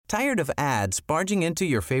Tired of ads barging into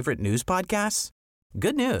your favorite news podcasts?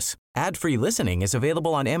 Good news. Ad-free listening is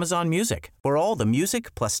available on Amazon Music for all the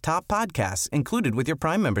music plus top podcasts included with your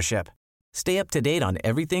Prime membership. Stay up to date on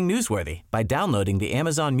everything newsworthy by downloading the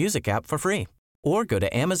Amazon Music app for free or go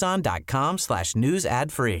to amazon.com/news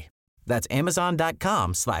ad free. That's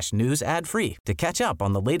amazon.com/news ad free to catch up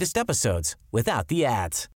on the latest episodes without the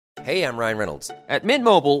ads. Hey, I'm Ryan Reynolds. At Mint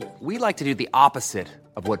Mobile, we like to do the opposite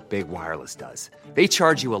of what Big Wireless does. They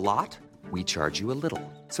charge you a lot, we charge you a little.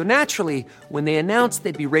 So naturally, when they announced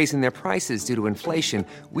they'd be raising their prices due to inflation,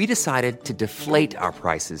 we decided to deflate our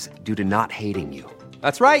prices due to not hating you.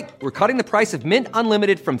 That's right. We're cutting the price of Mint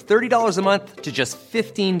Unlimited from $30 a month to just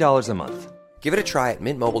 $15 a month. Give it a try at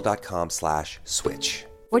mintmobile.com/switch.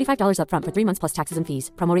 $45 up front for 3 months plus taxes and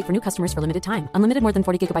fees. Promo rate for new customers for limited time. Unlimited more than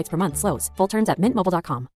 40 gigabytes per month. Slows full terms at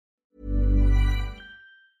mintmobile.com.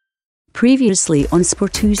 Previously on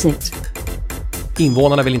Sporthuset.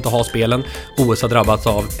 Invånarna vill inte ha spelen. OS har drabbats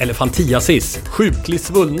av elefantiasis, sjuklig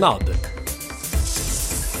svullnad.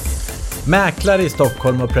 Mäklare i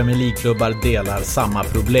Stockholm och Premier League-klubbar delar samma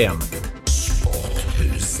problem.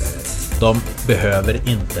 De behöver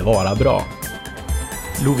inte vara bra.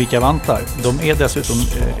 Lovikka-vantar, de är dessutom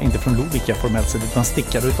inte från Lovikka formellt sett utan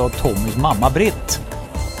stickade utav Tommys mamma Britt.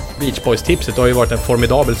 Beach Boys-tipset har ju varit en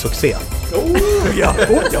formidabel succé.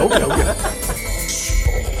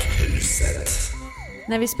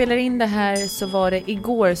 När vi spelar in det här så var det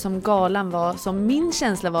igår som galan var, som min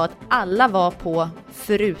känsla var att alla var på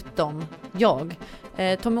förutom jag.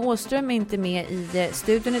 Tommy Åström är inte med i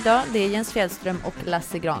studion idag. Det är Jens Fjällström och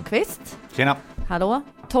Lasse Granqvist. Tjena. Hallå.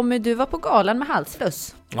 Tommy, du var på galan med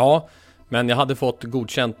halsfluss. Ja, men jag hade fått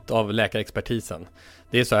godkänt av läkarexpertisen.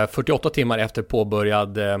 Det är så här, 48 timmar efter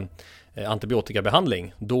påbörjad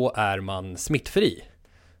antibiotikabehandling, då är man smittfri.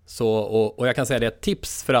 Så, och jag kan säga det, ett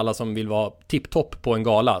tips för alla som vill vara tipptopp på en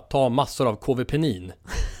gala: ta massor av KV-penin,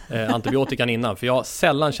 antibiotikan innan, för jag har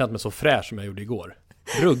sällan känt mig så fräsch som jag gjorde igår.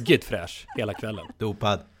 Ruggigt fräsch hela kvällen.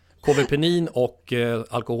 Dopad. KV-penin och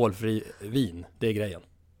alkoholfri vin, det är grejen.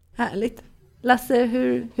 Härligt. Lasse,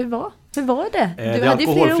 hur var det? Det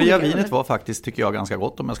alkoholfria vinet var faktiskt, tycker jag, ganska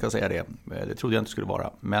gott, om jag ska säga det. Det trodde jag inte skulle vara.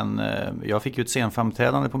 Men jag fick ju ett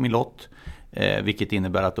senframträdande på min lott, vilket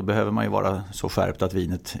innebär att då behöver man ju vara så skärpt att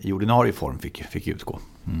vinet i ordinarie form fick utgå.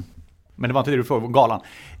 Mm. Men det var inte det du frågade om galan.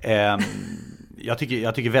 Jag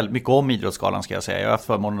tycker väldigt mycket om idrottsgalan, ska jag säga. Jag har haft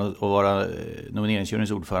förmånen att vara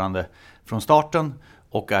nomineringsjuryns ordförande från starten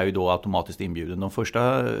och är ju då automatiskt inbjuden. De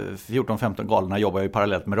första 14-15 galorna jobbar jag ju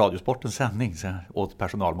parallellt med Radiosportens sändning, så åt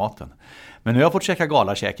personalmaten. Men nu har jag fått käka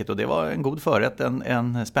galakäket och det var en god förrätt,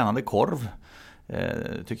 en spännande korv,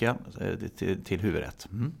 tycker jag, till huvudrätt.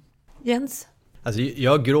 Mm. Jens? Alltså,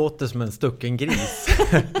 jag gråter som en stucken gris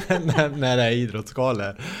när det är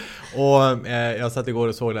idrottsgalor. Och jag satt igår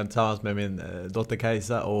och såg den tillsammans med min dotter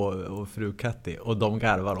Kajsa och fru Katti, och de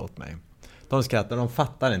garvar åt mig. De skrattar, de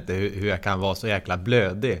fattar inte hur jag kan vara så jäkla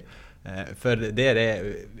blödig. För det är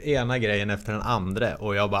det ena grejen efter den andra,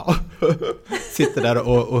 och jag bara sitter där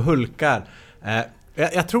och hulkar.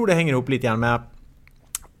 Jag tror det hänger ihop lite grann med att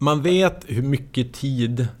man vet hur mycket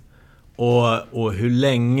tid och hur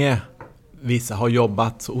länge vissa har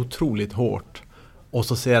jobbat så otroligt hårt. Och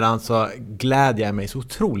så sedan så glädjer jag mig så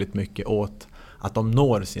otroligt mycket åt att de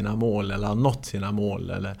når sina mål eller har nått sina mål.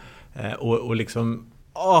 Eller, och liksom,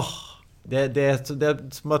 det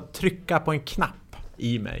är som att trycka på en knapp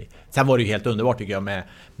i mig. Sen var det ju helt underbart, tycker jag,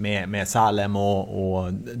 med Salem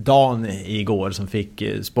och Dan igår som fick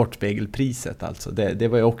Sportspegelpriset. Alltså. Det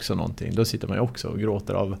var ju också någonting. Då sitter man ju också och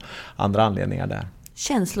gråter av andra anledningar där.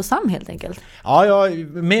 Känslosam helt enkelt. Ja,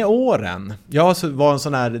 med åren. Jag var en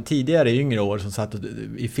sån här tidigare yngre år som satt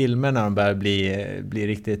i filmer när de började bli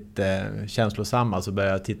riktigt känslosamma, så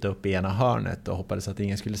började jag titta upp i ena hörnet och hoppades att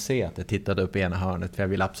ingen skulle se att jag tittade upp i ena hörnet, för jag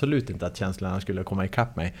ville absolut inte att känslorna skulle komma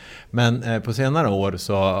ikapp mig. Men på senare år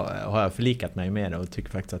så har jag förlikat mig med det och tycker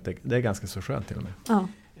faktiskt att det är ganska så skönt till och med. Ja.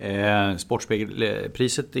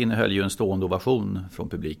 Sportspegelpriset innehöll ju en stående ovation från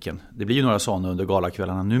publiken. Det blir ju några sådana under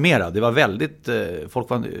galakvällarna numera. Det var väldigt, folk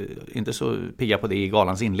var inte så pigga på det i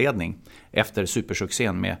galans inledning efter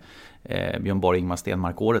supersuccén med Björn Borg, Ingmar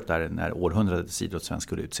Stenmark-året där, när århundradets idrottssvensk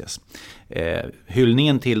skulle utses.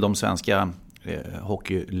 Hyllningen till de svenska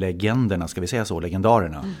hockeylegenderna, ska vi säga så,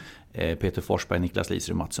 legendarerna, Peter Forsberg, Niklas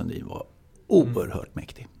Lidström, Mats Sundin, var oerhört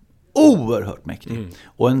mäktig. Oerhört mäktig.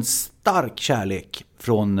 Och en stark kärlek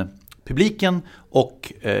från publiken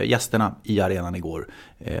och gästerna i arenan igår.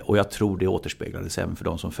 Och jag tror det återspeglades även för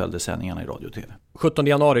de som följde sändningarna i radio och tv. 17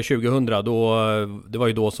 januari 2000, det var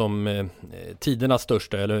ju då som tidernas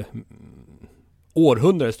största, eller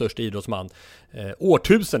århundradets största idrottsman,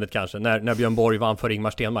 årtusendet kanske, när Björn Borg vann för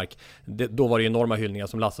Ingmar Stenmark. Då var det enorma hyllningar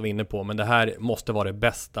som Lasse var inne på, men det här måste vara det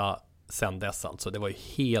bästa sen dess alltså. Det var ju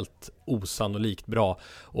helt osannolikt bra,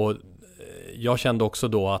 och jag kände också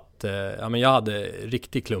då att jag hade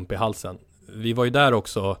riktig klump i halsen. Vi var ju där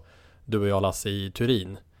också, du och jag Lasse, i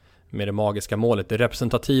Turin med det magiska målet, det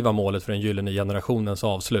representativa målet för den gyllene generationens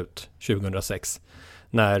avslut 2006.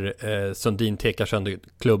 När Sundin tekar sönder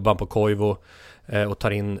klubban på Koivu och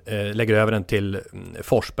lägger över den till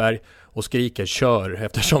Forsberg och skriker kör,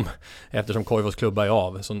 eftersom Koivus klubba är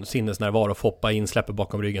av. Så sinnesnärvaro, Foppa in, släpper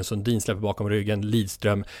bakom ryggen, Sundin släpper bakom ryggen,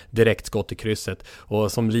 Lidström direkt skott i krysset.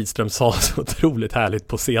 Och som Lidström sa så otroligt härligt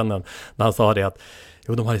på scenen när han sa det att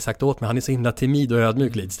de hade sagt åt mig, han är så himla timid och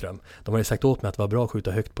ödmjuk, Lidström. De hade sagt åt mig att det var bra att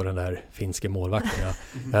skjuta högt på den där finske målvakten.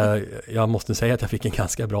 Jag måste säga att jag fick en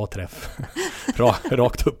ganska bra träff.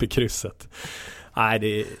 Rakt upp i krysset.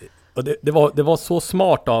 Nej, det var så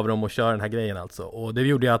smart av dem att köra den här grejen alltså. Och det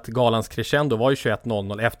gjorde att galans crescendo var ju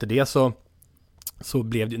 21:00. Efter det så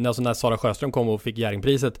blev det, när Sara Sjöström kom och fick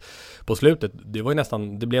Jerringpriset på slutet,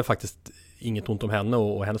 det blev faktiskt inget ont om henne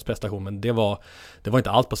och hennes prestation, men det var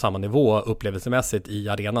inte allt på samma nivå upplevelsemässigt i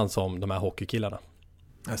arenan som de här hockeykillarna.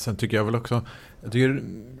 Sen tycker jag väl också,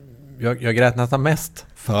 jag grät nästan mest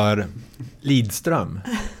för Lidström.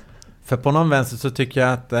 För på någon vänster så tycker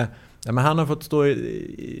jag att men han har fått stå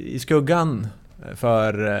i skuggan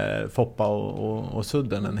för Foppa och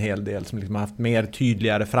Sudden en hel del, som liksom har haft mer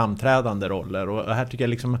tydligare framträdande roller, och här tycker jag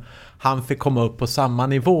liksom han fick komma upp på samma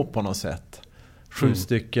nivå på något sätt. 7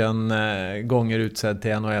 stycken gånger utsedd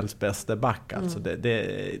till NHLs bästa back. Alltså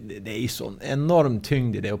det är ju sån enorm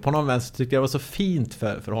tyngd i det, och på någon vänster tycker jag det var så fint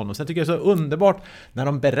för honom. Sen tycker jag det är så underbart när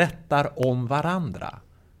de berättar om varandra.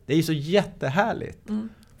 Det är ju så jättehärligt.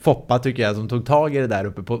 Foppa tycker jag som tog tag i det där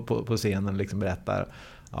uppe på scenen, liksom berättar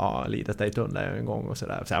lidet dig tunnlar en gång och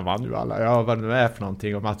sådär. Sen vann ju alla, vad det nu är för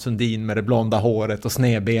någonting, och Mats Sundin med det blonda håret och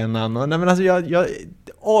snedbenen. Och, nej, men alltså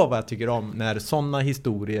vad jag tycker om när sådana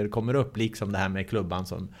historier kommer upp, liksom det här med klubban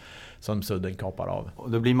som Sudden kapar av.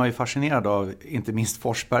 Och då blir man ju fascinerad av inte minst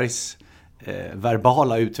Forsbergs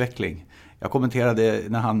verbala utveckling. Jag kommenterade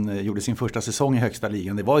när han gjorde sin första säsong i högsta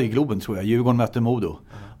ligan. Det var i Globen tror jag. Djurgården mötte Modo.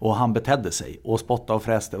 Och han betedde sig och spottade och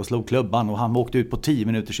fräste och slog klubban. Och han åkte ut på 10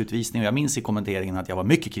 minuters utvisning. Och jag minns i kommenteringen att jag var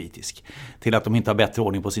mycket kritisk till att de inte har bättre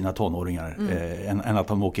ordning på sina tonåringar än att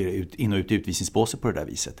de åker in och ut i utvisningsbåset på det där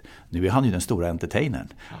viset. Nu är han ju den stora entertainern.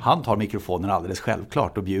 Han tar mikrofonen alldeles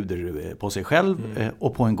självklart och bjuder på sig själv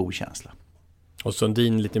och på en god känsla. Och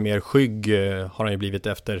Sundin lite mer skygg har han ju blivit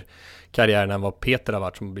efter karriären än vad Peter har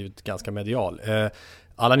varit, som har blivit ganska medial.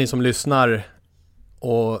 Alla ni som lyssnar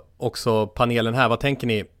och också panelen här, vad tänker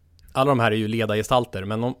ni? Alla de här är ju ledargestalter,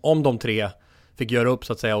 men om de tre fick göra upp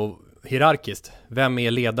så att säga och hierarkiskt, vem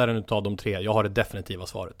är ledaren av de tre? Jag har det definitiva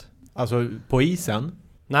svaret. Alltså på isen?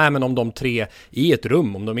 Nej, men om de tre i ett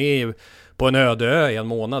rum, om de är på en öde ö i en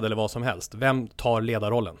månad eller vad som helst, vem tar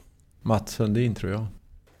ledarrollen? Mats Sundin tror jag.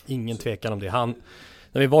 Ingen tvekan om det.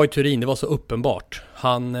 När vi var i Turin, det var så uppenbart.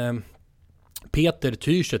 Peter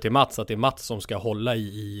tyr sig till Mats, att det är Mats som ska hålla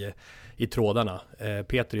i trådarna.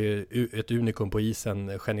 Peter är ju ett unikum på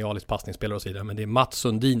isen, genialisk passningsspelare och så vidare, men det är Mats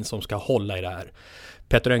Sundin som ska hålla i det här.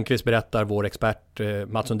 Peter Önkvist berättar, vår expert,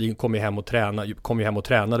 Mats Sundin kom ju hem och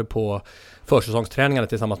tränade på försäsongsträningarna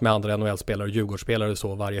tillsammans med andra NHL-spelare och Djurgårdsspelare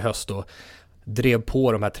så varje höst, och drev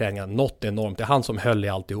på de här träningarna något enormt. Det är han som höll i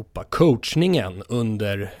alltihopa. Coachningen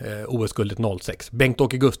under OS-guldet 06.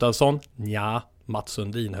 Bengt-Åke Gustafsson, Mats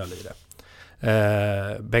Sundin höll i det.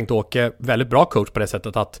 Bengt-Åke, väldigt bra coach på det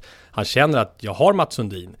sättet att han känner att jag har Mats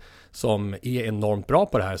Sundin som är enormt bra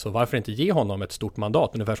på det här, så varför inte ge honom ett stort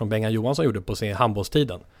mandat, ungefär som Bengan Johansson gjorde på sin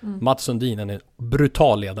handbollstiden. Mats Sundin är en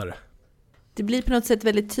brutal ledare. Det blir på något sätt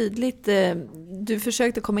väldigt tydligt. Du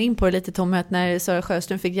försökte komma in på det lite, Tom, att när Sara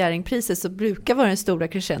Sjöström fick Jerringpriset så brukar vara den stora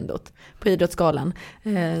crescendot på Idrottsgalan.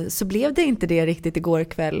 Så blev det inte det riktigt igår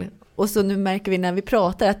kväll. Och så nu märker vi när vi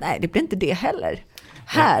pratar att nej, det blir inte det heller.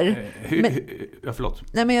 Här. Förlåt.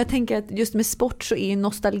 Nej, men jag tänker att just med sport så är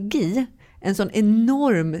nostalgi en sån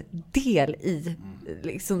enorm del i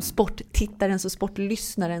liksom sporttittarens och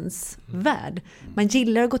sportlyssnarens värld. Man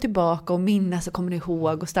gillar att gå tillbaka och minnas och kommer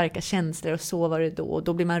ihåg och starka känslor, och så var det då. Och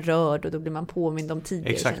då blir man rörd och då blir man påmind om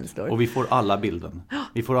tidigare känslor. Och vi får alla bilden.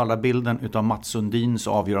 Vi får alla bilden utav Mats Sundins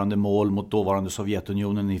avgörande mål mot dåvarande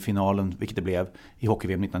Sovjetunionen i finalen, vilket det blev i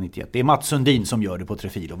hockey-VM 1991. Det är Mats Sundin som gör det på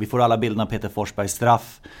Trefilo. Vi får alla bilderna av Peter Forsbergs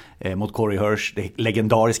straff mot Corey Hirsch, det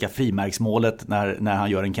legendariska frimärksmålet när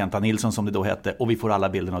han gör en Kenta Nilsson som det då hette, och vi får alla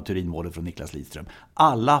bilderna av Turinmålet från Niklas Lidström.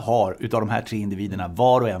 Alla har utav de här 3 individerna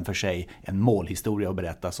var och en för sig en målhistoria att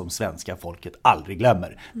berätta som svenska folket aldrig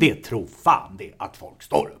glömmer. Det tror fan det att folk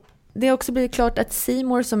står upp. Det har också blivit klart att C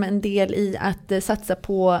More som en del i att satsa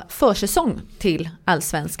på försäsong till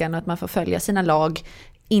allsvenskan och att man får följa sina lag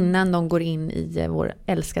innan de går in i vår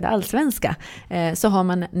älskade allsvenska, så har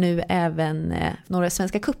man nu även några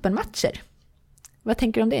Svenska cupen-matcher. Vad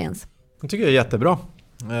tänker du om det ens? Jag tycker det är jättebra.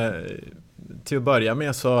 Till att börja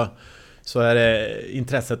med så är det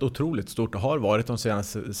intresset otroligt stort och har varit de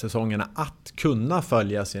senaste säsongerna att kunna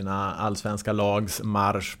följa sina allsvenska lags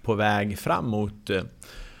marsch på väg fram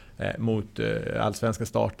mot allsvenska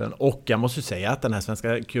starten. Och jag måste säga att den här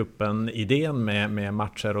Svenska cupen-idén med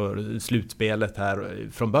matcher och slutspelet här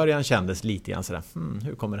från början kändes lite grann sådär,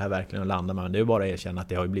 hur kommer det här verkligen att landa? Men det är ju bara att erkänna att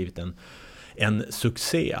det har blivit en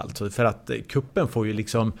succé alltså, för att kuppen får ju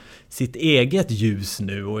liksom sitt eget ljus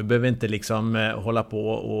nu och vi behöver inte liksom hålla på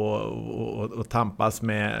och tampas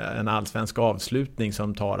med en allsvensk avslutning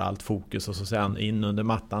som tar allt fokus och så sen in under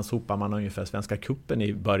mattan sopar man ungefär Svenska kuppen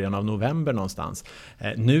i början av november någonstans.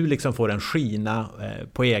 Nu liksom får den skina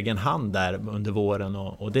på egen hand där under våren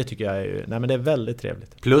och det tycker jag är, nej men det är väldigt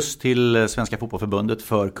trevligt. Plus till Svenska fotbollförbundet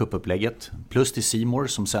för kuppupplägget, plus till C More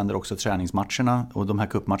som sänder också träningsmatcherna och de här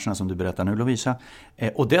kuppmatcherna som du berättar nu Lovisa.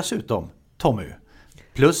 Och dessutom, Tommy,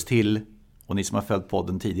 plus till, och ni som har följt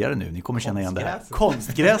podden tidigare nu, ni kommer känna igen det här.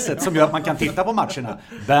 Konstgräset som gör att man kan titta på matcherna.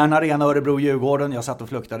 Bern Arena, Örebro, Djurgården. Jag satt och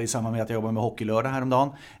fluktade i samband med att jag jobbade med hockeylördag häromdagen.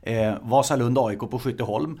 Vasalund, AIK på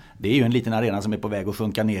Skytteholm. Det är ju en liten arena som är på väg att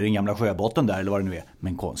sjunka ner i den gamla sjöbotten där eller vad det nu är.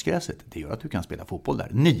 Men konstgräset, det gör att du kan spela fotboll där.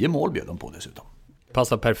 9 mål bjöd de på dessutom.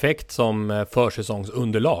 Passar perfekt som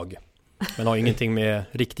försäsongsunderlag. Men har ingenting med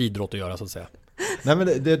riktig idrott att göra så att säga. Nej men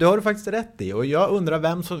det har du faktiskt rätt i och jag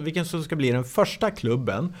undrar vilken som ska bli den första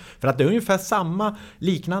klubben, för att det är ungefär samma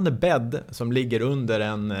liknande bädd som ligger under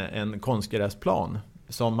en konstgräsplan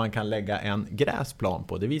som man kan lägga en gräsplan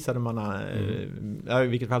på. Det visade man i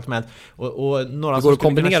vilket fall som helst. Och några det som går att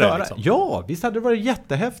kombinera köra. det liksom. Ja, visst hade det varit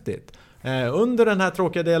jättehäftigt. Under den här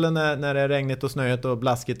tråkiga delen när det är regnigt och snöigt och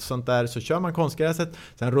blaskigt och sånt där så kör man konstgräset,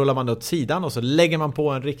 sen rullar man det åt sidan och så lägger man på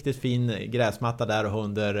en riktigt fin gräsmatta där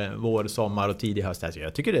under vår, sommar och tidig höst. Alltså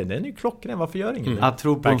jag tycker den är ju klockren, varför gör ingen det? Att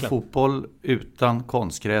tro på en fotboll utan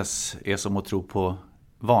konstgräs är som att tro på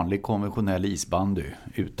vanlig konventionell isbandy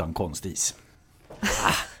utan konstis.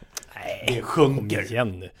 Det sjunker.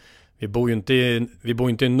 Igen. Vi bor ju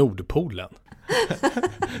inte i Nordpolen.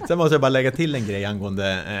 Sen måste jag bara lägga till en grej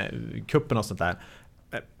angående kuppen och sånt där.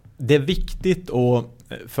 Det är viktigt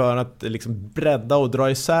för att liksom bredda och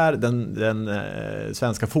dra isär den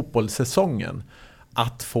svenska fotbollssäsongen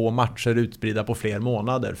att få matcher utspridda på fler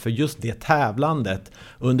månader. För just det tävlandet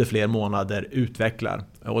under fler månader utvecklar.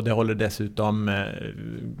 Och det håller dessutom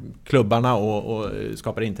klubbarna och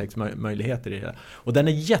skapar intäktsmöjligheter i det. Och den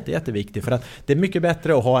är jätteviktig för att det är mycket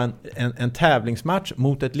bättre att ha en tävlingsmatch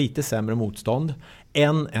mot ett lite sämre motstånd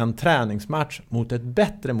än en träningsmatch mot ett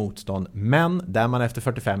bättre motstånd, men där man efter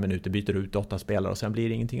 45 minuter byter ut 8 spelare och sen blir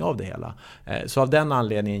det ingenting av det hela. Så av den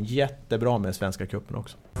anledningen jättebra med Svenska cupen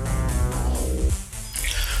också.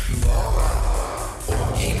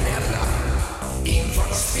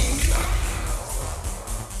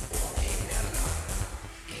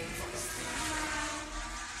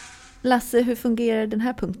 Lasse, hur fungerar den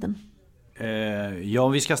här punkten? Ja,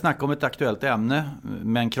 vi ska snacka om ett aktuellt ämne,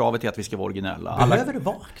 men kravet är att vi ska vara originella. Behöver det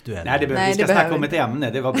vara aktuellt? Nej, vi ska snacka om ett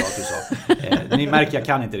ämne, det var bra att du sa. Ni märker, jag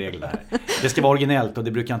kan inte reglerna här. Det ska vara originellt och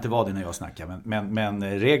det brukar inte vara det när jag snackar,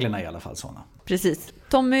 men reglerna är i alla fall sådana. Precis.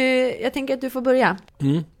 Tommy, jag tänker att du får börja.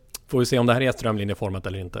 Får vi se om det här är strömlinjeformat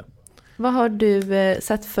eller inte. Vad har du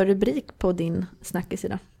satt för rubrik på din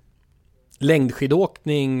snackesida?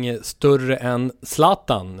 Längdskidåkning större än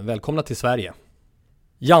Zlatan. Välkomna till Sverige.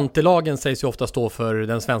 Jantelagen sägs ju ofta stå för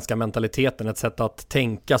den svenska mentaliteten, ett sätt att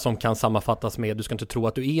tänka som kan sammanfattas med du ska inte tro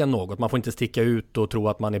att du är något, man får inte sticka ut och tro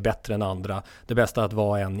att man är bättre än andra. Det bästa är att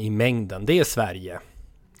vara en i mängden. Det är Sverige.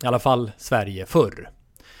 I alla fall Sverige förr.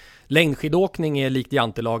 Längdskidåkning är likt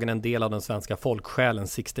jantelagen en del av den svenska folksjälen.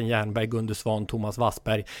 Sixten Jernberg, Gunde Svan, Thomas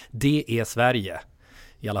Wassberg. Det är Sverige.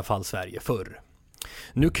 I alla fall Sverige förr.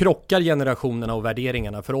 Nu krockar generationerna och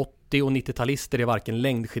värderingarna. För 80- och 90-talister är varken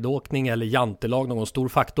längdskidåkning eller jantelag någon stor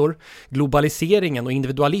faktor. Globaliseringen och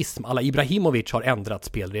individualism alla Ibrahimovic har ändrat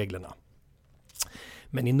spelreglerna.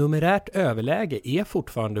 Men i numerärt överläge är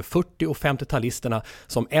fortfarande 40- och 50-talisterna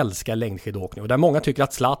som älskar längdskidåkning och där många tycker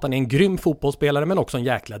att Zlatan är en grym fotbollsspelare men också en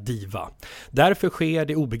jäkla diva. Därför sker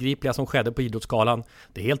det obegripliga som skedde på Idrottsgalan.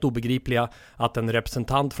 Det är helt obegripliga att en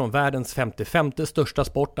representant från världens 55:e största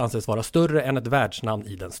sport anses vara större än ett världsnamn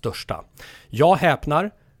i den största. Jag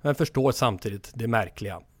häpnar men förstår samtidigt det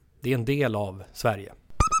märkliga. Det är en del av Sverige.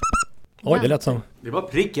 Oj, det lät som... Det var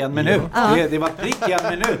prick i en minut. Ja. Det var prick i en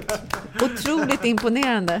minut. Otroligt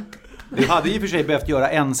imponerande. Du hade i och för sig behövt göra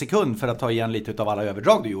 1 sekund för att ta igen lite av alla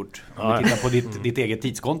överdrag du gjort. Om vi tittar på ditt eget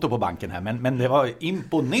tidskonto på banken här. Men det var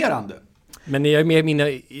imponerande. Men jag är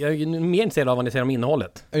mer intresserad av vad ni säger om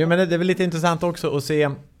innehållet. Ja, men det är väl lite intressant också att se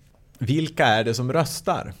vilka är det som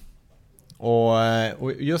röstar.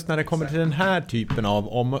 Och just när det kommer till den här typen av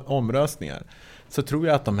omröstningar så tror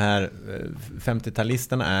jag att de här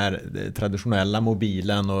 50-talisterna är traditionella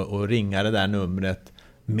mobilen och ringar det där numret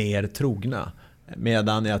mer trogna.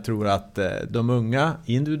 Medan jag tror att de unga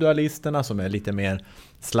individualisterna som är lite mer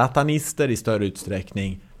zlatanister i större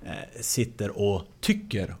utsträckning sitter och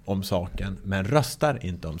tycker om saken men röstar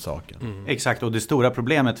inte om saken. Exakt, och det stora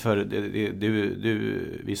problemet för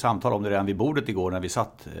vi samtalade om det redan vid bordet igår när vi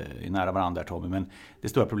satt i nära varandra, Tommy, men det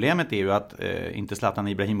stora problemet är ju att inte Zlatan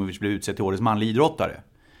Ibrahimovic blev utsedd till årets manlig idrottare.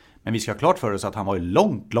 Men vi ska ha klart för oss att han var ju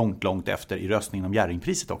långt efter i röstningen om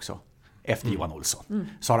Jerringpriset också. Efter Johan Olsson.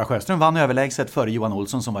 Sara Sjöström vann överlägset före Johan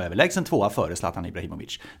Olsson som var överlägsen 2 före Zlatan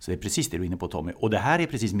Ibrahimovic. Så det är precis det du är inne på, Tommy. Och det här är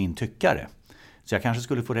precis min tyckare. Så jag kanske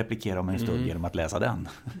skulle få replikera om en stund genom att läsa den.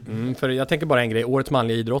 För jag tänker bara en grej. Årets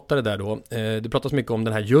manliga idrottare där då. Det pratas mycket om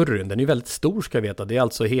den här juryn. Den är ju väldigt stor ska jag veta. Det är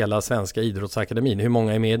alltså hela Svenska idrottsakademin. Hur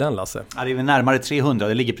många är med i den, Lasse? Ja, det är närmare 300.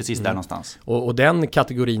 Det ligger precis där någonstans. Och den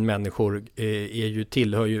kategorin människor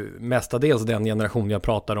tillhör ju mestadels den generation jag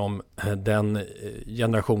pratar om. Den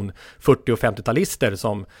generation 40- och 50-talister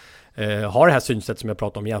som har det här synsätt som jag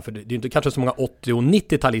pratar om igen. För det är inte kanske så många 80- och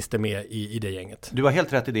 90-talister med i det gänget. Du har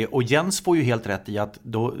helt rätt i det. Och Jens får ju helt rätt i att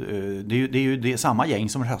det är ju samma gäng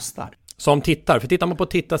som röstar. Som tittar. För tittar man på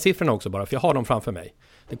tittarsiffrorna också bara. För jag har dem framför mig.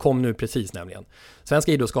 Det kom nu precis nämligen.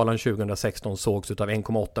 Svenska idrottsgalan 2016 sågs av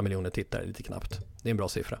 1,8 miljoner tittare lite knappt. Det är en bra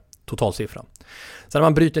siffra. Totalsiffra. Sen när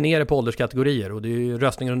man bryter ner det på ålderskategorier. Och det är ju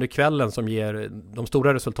röstningen under kvällen som ger de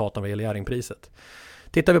stora resultaten vad gäller Jerringpriset.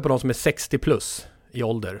 Tittar vi på de som är 60 plus i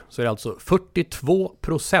ålder så är det alltså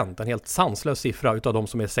 42%, en helt sanslös siffra utav de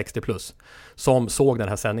som är 60 plus som såg den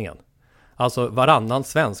här sändningen. Alltså varannan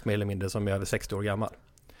svensk mer eller mindre som är över 60 år gammal.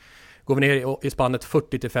 Går vi ner i spannet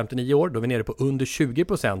 40-59 år då är vi nere på under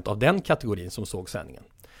 20% av den kategorin som såg sändningen.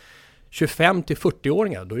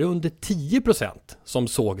 25-40-åringar då är det under 10% som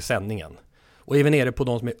såg sändningen. Och är vi nere på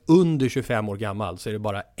de som är under 25 år gammal så är det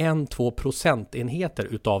bara 1-2 procentenheter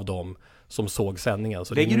utav dem som såg sändningen.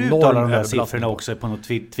 Så lägger du ut alla de här siffrorna också på något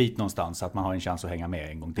tweet någonstans så att man har en chans att hänga med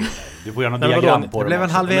en gång till? Du får göra något diagram på det. Det blev en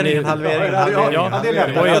halvering.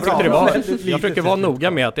 Jag försöker vara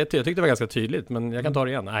noga med att jag tyckte det var ganska tydligt, men jag kan ta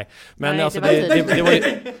det igen. Nej. Men nej, alltså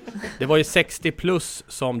det var ju 60 plus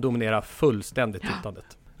som dominerar fullständigt tittandet.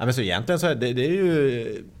 Ja, men så egentligen så är det är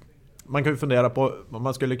ju... Man kan ju fundera på om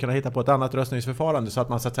man skulle kunna hitta på ett annat röstningsförfarande så att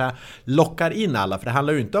man så att säga lockar in alla. För det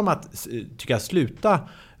handlar ju inte om att sluta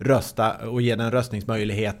rösta och ge den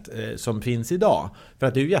röstningsmöjlighet som finns idag. För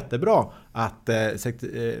att det är ju jättebra att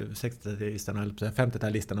 60-talisterna eller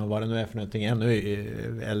 50-talisterna och vad det nu är för någonting ännu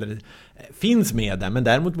eller finns med där. Men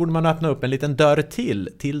däremot borde man öppna upp en liten dörr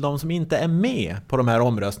till de som inte är med på de här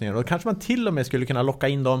omröstningarna. Och kanske man till och med skulle kunna locka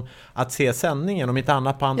in dem att se sändningen om inte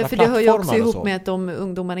annat på andra plattformar. För det hör ju också ihop med att de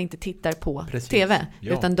ungdomarna inte tittar på TV.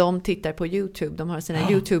 Ja. Utan de tittar på YouTube. De har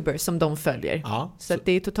sina YouTubers som de följer. Ja. Så att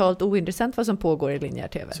det är totalt ointressant vad som pågår i linjär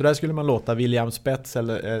TV. Så där skulle man låta William Spets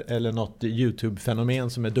eller något YouTube-fenomen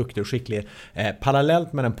som är duktig och skicklig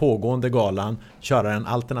parallellt med den pågående galan köra den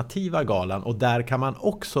alternativa galan och där kan man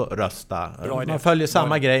också rösta. Man följer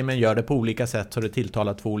samma grej men gör det på olika sätt så det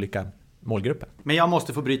tilltalar 2 olika målgrupper. Men jag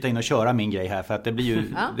måste få bryta in och köra min grej här för att det blir ju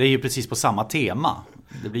det är ju precis på samma tema.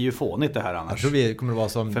 Det blir ju fånigt det här annars. Jag tror vi kommer att vara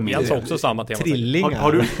som också samma tema. Trillingar.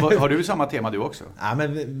 Har du samma tema du också? Ja,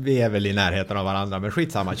 men vi är väl i närheten av varandra, men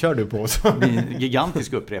skitsamma, kör du på så. Det blir en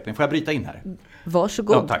gigantisk upprepning. Får jag bryta in här?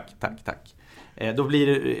 Varsågod. Ja, tack. Då blir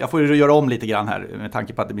det, jag får ju göra om lite grann här med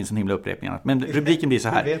tanke på att det blir en sån himla upprepning. Men rubriken blir så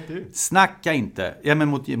här. Snacka inte, ja men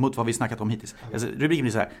mot vad vi snackat om hittills. Alltså, rubriken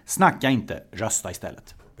blir så här. Snacka inte, rösta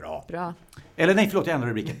istället. Bra. Eller nej, förlåt, jag ändrar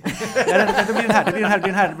rubriken. Det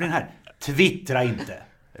blir den här. Twittra inte,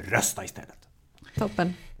 rösta istället.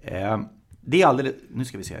 Toppen. Det är alldeles, nu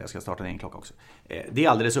ska vi se, jag ska starta en klocka också. Det är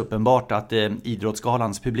alldeles uppenbart att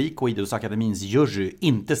Idrottsgalans publik och Idrottsakademins jury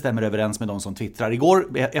inte stämmer överens med de som twittrar.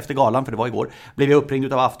 Igår, efter galan, för det var igår, blev jag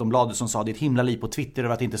uppringd av Aftonbladet som sa: det är ett himla liv på Twitter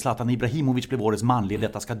över att inte Zlatan Ibrahimovic blev årets manlig.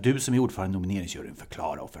 Detta ska du som är ordförande i nomineringsjuryn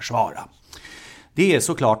förklara och försvara. Det är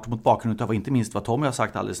såklart mot bakgrund av inte minst vad Tommy har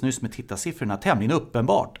sagt alldeles nyss med tittarsiffrorna tämligen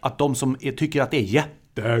uppenbart att de som tycker att det är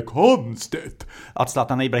jättekonstigt att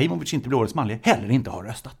Zlatan Ibrahimovic inte blir årets manlig heller inte har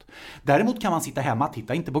röstat. Däremot kan man sitta hemma,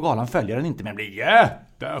 titta inte på galan, följa den inte, men bli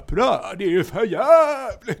jätteupprörd. Det är ju för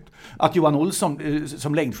jävligt att Johan Olsson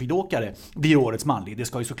som längdskidåkare blir årets manlig. Det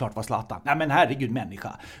ska ju såklart vara Zlatan. Nej men herregud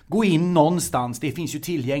människa. Gå in någonstans, det finns ju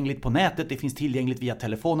tillgängligt på nätet, det finns tillgängligt via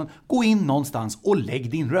telefonen. Gå in någonstans och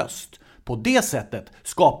lägg din röst. På det sättet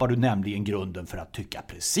skapar du nämligen grunden för att tycka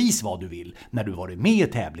precis vad du vill när du varit med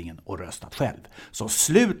i tävlingen och röstat själv. Så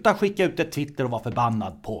sluta skicka ut ett Twitter och vara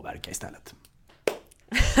förbannad, påverka istället.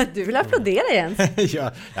 Du vill applådera Jens.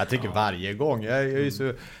 Ja, jag tycker varje gång. Jag är ju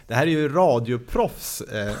så, det här är ju radioproffs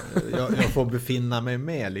jag får befinna mig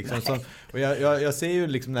med. Liksom. Så, och jag ser ju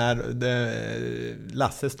liksom när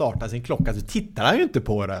Lasse startar sin klocka så tittar han ju inte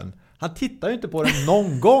på den. Han tittar ju inte på den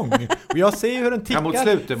någon gång. Och jag ser ju hur den tickar. Mot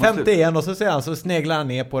slutet. 51 och så säger han, så sneglar han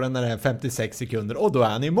ner på den när det är 56 sekunder och då är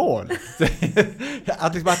han i mål.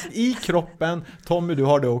 att i kroppen, Tommy du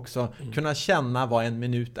har det också, kunna känna vad en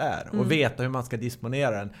minut är och veta hur man ska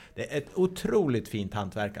disponera den. Det är ett otroligt fint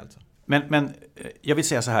hantverk alltså. Men jag vill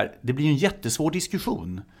säga så här, det blir ju en jättesvår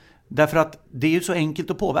diskussion. Därför att det är ju så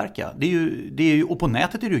enkelt att påverka. Det är ju, och på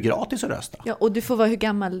nätet är det ju gratis att rösta. Ja, och du får vara hur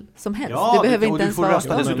gammal som helst. Ja, du behöver inte ens vara...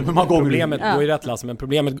 rösta dessutom hur många gånger. Problemet går ju rätt, Lasse, men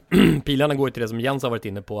problemet, pilarna går ju till det som Jens har varit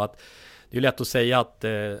inne på, att det är lätt att säga att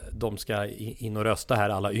de ska in och rösta här,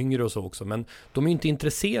 alla yngre och så också, men de är ju inte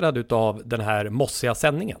intresserade av den här mossiga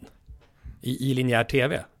sändningen i linjär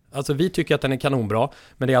tv. Alltså vi tycker att den är kanonbra,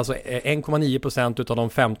 men det är alltså 1,9% av de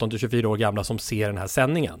 15-24 år gamla som ser den här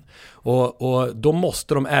sändningen. Och då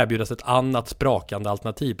måste de erbjudas ett annat sprakande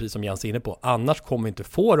alternativ, precis som Jens är inne på. Annars kommer vi inte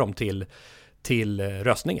få dem till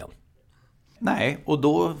röstningen. Nej, och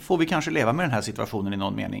då får vi kanske leva med den här situationen i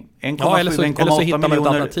någon mening. Eller så hittar man ett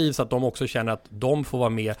alternativ så att de också känner att de får vara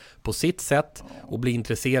med på sitt sätt och bli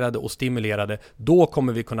intresserade och stimulerade. Då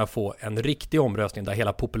kommer vi kunna få en riktig omröstning där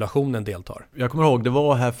hela populationen deltar. Jag kommer ihåg, det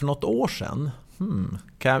var här för något år sedan.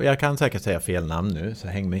 Jag kan säkert säga fel namn nu, så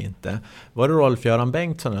häng mig inte. Var det Rolf-Göran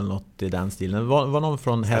Bengtsson eller något i den stilen? Var någon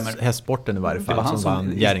från hästsporten i varje fall som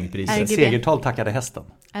vann Jerringpriset? Segertal tackade hästen.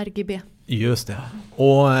 RGB. Just det.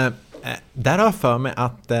 Och där har jag för mig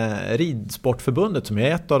att Ridsportförbundet, som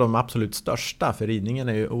är ett av de absolut största, för ridningen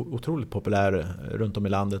är ju otroligt populär runt om i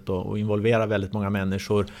landet och involverar väldigt många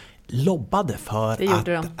människor, lobbade för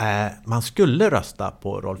att man skulle rösta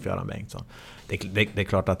på Rolf-Göran Bengtsson. Det är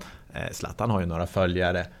klart att Zlatan har ju några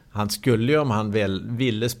följare. Han skulle ju, om han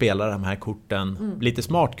ville spela de här korten lite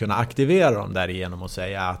smart, kunna aktivera dem därigenom och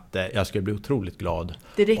säga att jag skulle bli otroligt glad.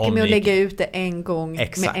 Det räcker med att lägga ut det en gång.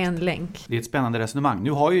 Exakt. Med en länk. Det är ett spännande resonemang.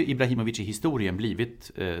 Nu har ju Ibrahimovic i historien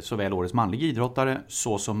blivit såväl årets manliga idrottare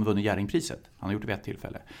så som vunnit Jerringpriset. Han har gjort det vid ett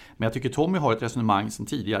tillfälle. Men jag tycker Tommy har ett resonemang sedan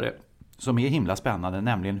tidigare som är himla spännande,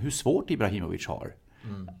 nämligen hur svårt Ibrahimovic har.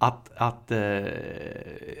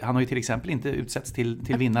 Han har ju till exempel inte utsetts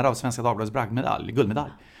till vinnare av Svenska Dagbladets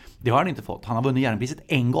guldmedalj. Det har han inte fått. Han har vunnit Jerringpriset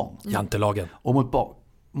en gång. Jantelagen. Och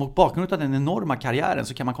mot bakgrund av den enorma karriären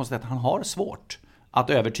så kan man konstatera att han har svårt att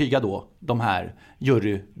övertyga då de här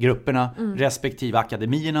jurygrupperna, respektive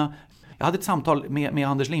akademierna. Jag hade ett samtal med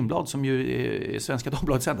Anders Lindblad som ju är Svenska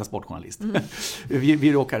Dagbladets enda sportjournalist.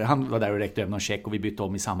 Han var där och räckte över någon check och vi bytte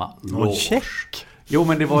om i samma loge. Check? Jo,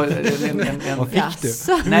 men det var Vad fick du?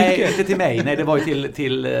 Nej, inte till mig. Nej, det var ju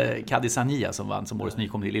till Kadi Sania som vann som årets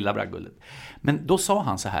nykomling i Lilla Bragdguldet. Men då sa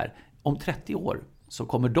han så här: om 30 år så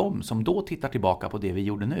kommer de som då tittar tillbaka på det vi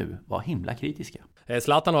gjorde nu vara himla kritiska.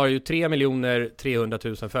 Zlatan har ju 3 300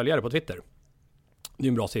 000 följare på Twitter. Det är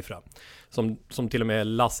en bra siffra. Som till och med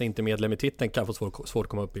Lasse, inte medlem i Twitter, kan få svårt att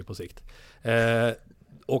komma upp i på sikt.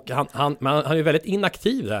 Och han är ju väldigt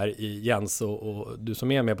inaktiv där i Jens och du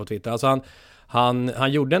som är med på Twitter. Alltså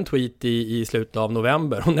han gjorde en tweet i slutet av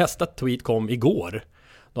november och nästa tweet kom igår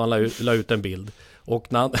då han la ut en bild. Och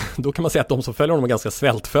då kan man säga att de som följer honom är ganska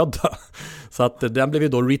svältfödda. Så att den blev ju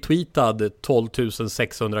då retweetad 12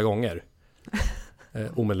 600 gånger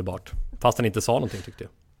omedelbart. Fast han inte sa någonting, tyckte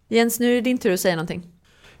jag. Jens, nu är det din tur att säga någonting.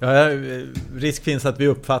 Ja, risk finns att vi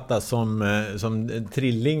uppfattas som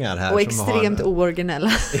trillingar här. Och extremt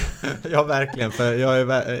ooriginella. Ja, verkligen. För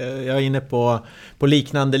jag är inne på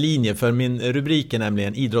liknande linje. För min rubrik är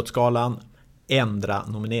nämligen Idrottsgalan, ändra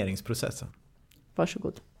nomineringsprocessen.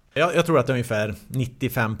 Varsågod. Jag tror att ungefär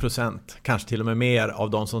 95%, kanske till och med mer, av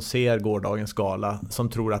de som ser gårdagens gala som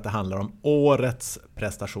tror att det handlar om årets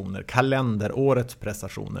prestationer, kalenderårets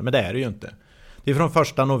prestationer. Men det är det ju inte. Det är från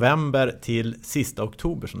 1 november till sista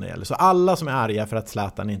oktober som det gäller. Så alla som är arga för att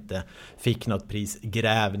Zlatan inte fick något pris,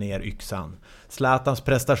 gräv ner yxan. Zlatans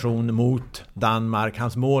prestation mot Danmark,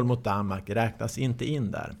 hans mål mot Danmark räknas inte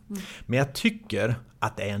in där. Men jag tycker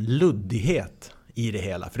att det är en luddighet i det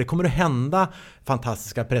hela. För det kommer att hända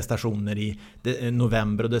fantastiska prestationer i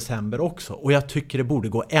november och december också. Och jag tycker det borde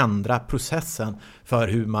gå att ändra processen för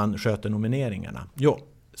hur man sköter nomineringarna.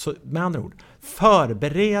 Så med andra ord,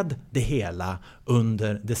 förbered det hela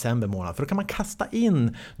under december månad. För då kan man kasta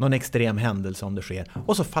in någon extrem händelse om det sker.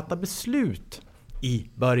 Och så fatta beslut i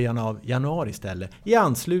början av januari istället. I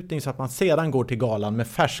anslutning så att man sedan går till galan med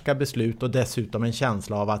färska beslut och dessutom en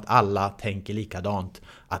känsla av att alla tänker likadant.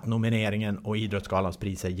 Att nomineringen och idrottsgalans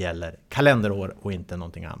priser gäller kalenderår och inte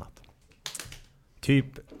någonting annat. Typ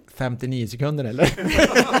 59 sekunder eller?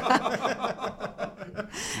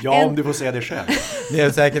 Ja, om du får säga det själv. Det är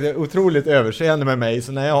säkert otroligt överseende med mig.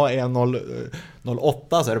 Så när jag har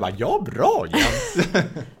 1.08 så är det bara, ja bra Jens.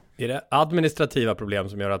 Är det administrativa problem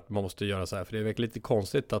som gör att man måste göra så här? För det är verkligen lite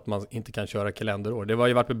konstigt att man inte kan köra kalenderår. Det var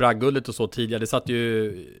ju varit med Bragdguldet och så tidigare. Det satt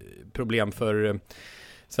ju problem för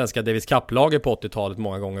svenska Davis Cup-laget på 80-talet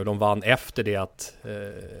många gånger. De vann efter det att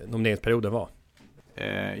nomineringsperioden var.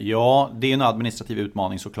 Ja, det är en administrativ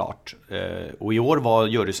utmaning såklart. Och i år var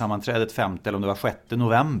jurysammanträdet 5 eller om det var 6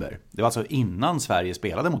 november. Det var alltså innan Sverige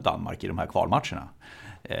spelade mot Danmark i de här kvalmatcherna.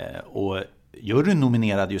 Och juryn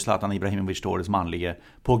nominerade ju Zlatan Ibrahimovic till årets manlige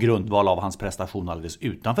på grundval av hans prestation alldeles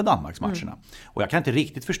utanför Danmarksmatcherna. Och jag kan inte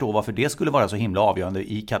riktigt förstå varför det skulle vara så himla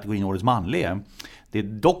avgörande i kategorin årets manlige. Det är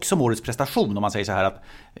dock som årets prestation om man säger så här att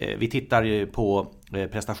vi tittar på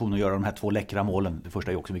prestation och göra de här 2 läckra målen. Det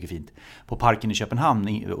första är också mycket fint. På parken i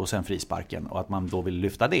Köpenhamn och sen frisparken och att man då vill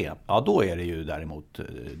lyfta det. Ja, då är det ju däremot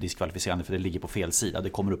diskvalificerande för det ligger på fel sida. Det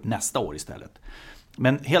kommer upp nästa år istället.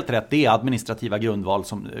 Men helt rätt, det är administrativa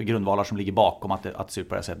grundvalar som ligger bakom att se ut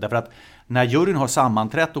på det här sättet. Därför att när juryn har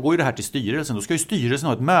sammanträtt och går ju det här till styrelsen, då ska ju styrelsen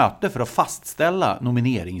ha ett möte för att fastställa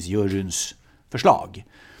nomineringsjuryns förslag.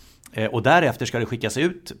 Och därefter ska det skickas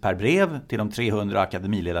ut per brev till de 300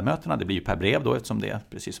 akademiledamöterna. Det blir ju per brev då eftersom det är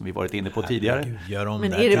precis som vi varit inne på tidigare.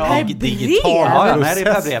 Men är det per brev? Ja, det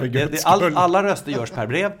är per brev. Alla röster görs per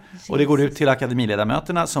brev och det går ut till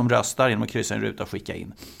akademiledamöterna som röstar genom att kryssa en ruta och skicka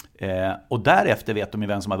in. Och därefter vet de ju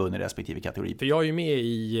vem som har vunnit respektive kategori. För jag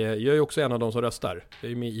är ju också en av de som röstar.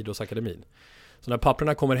 Jag är med i Idrottsakademin. Så när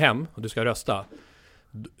papperna kommer hem och du ska rösta,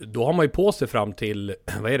 då har man ju på sig fram till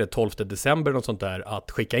 12 december och sånt där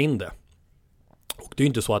att skicka in det. Och det är ju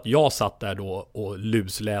inte så att jag satt där då och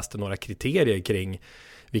lusläste några kriterier kring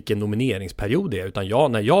vilken nomineringsperiod det är,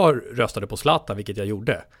 utan när jag röstade på Zlatan, vilket jag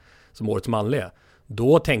gjorde som årets manliga,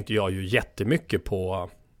 då tänkte jag ju jättemycket på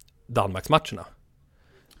Danmarksmatcherna.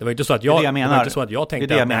 Det var inte så att jag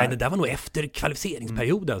tänkte att det där var nog efter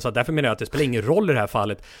kvalificeringsperioden. Så därför menar jag att det spelar ingen roll i det här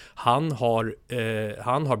fallet. Han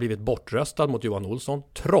har blivit bortröstad mot Johan Olsson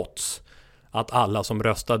trots att alla som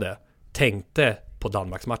röstade tänkte på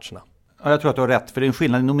Danmarksmatcherna. Ja, jag tror att du har rätt, för det är en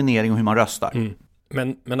skillnad i nominering och hur man röstar. Mm.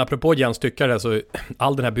 Men apropå Jens tyckare, så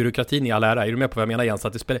all den här byråkratin i all ära, är du med på vad jag menar Jens?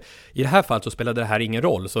 Att i det här fallet så spelade det här ingen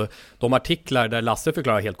roll. Så de artiklar där Lasse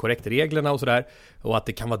förklarar helt korrekt reglerna och sådär, och att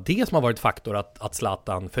det kan vara det som har varit faktor att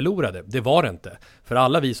Zlatan förlorade, det var det inte. För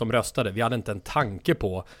alla vi som röstade, vi hade inte en tanke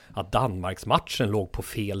på att Danmarksmatchen låg på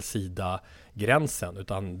fel sida gränsen,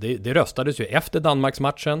 utan det röstades ju efter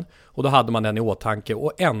Danmarksmatchen och då hade man den i åtanke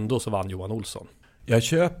och ändå så vann Johan Olsson. Jag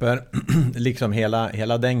köper liksom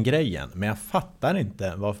hela den grejen, men jag fattar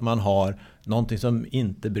inte varför man har någonting som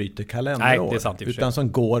inte bryter kalenderår. Nej, det är sant, utan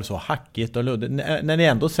som går så hackigt och luddigt. När ni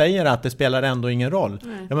ändå säger att det spelar ändå ingen roll.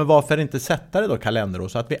 Nej. Ja, men varför inte sätta det då kalenderår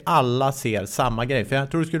så att vi alla ser samma grej? För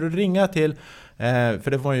jag tror du skulle ringa till,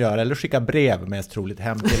 för det får man göra, eller skicka brev mest troligt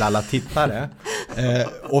hem till alla tittare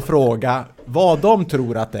och fråga vad de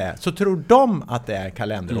tror att det är. Så tror de att det är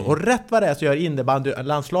kalenderår. Och rätt vad det är så gör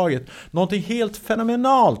innebandylandslaget någonting helt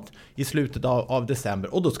fenomenalt i slutet av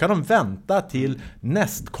december. Och då ska de vänta till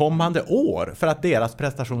nästkommande år för att deras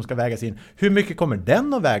prestation ska vägas in. Hur mycket kommer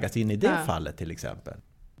den att vägas in i det fallet till exempel?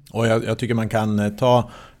 Och jag tycker man kan ta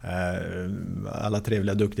alla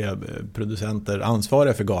trevliga, duktiga producenter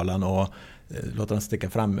ansvariga för galan och låta dem sticka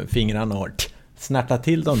fram fingrarna och snärta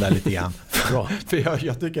till dem där lite grann. För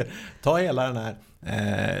jag tycker, ta hela den här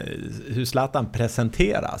hur Zlatan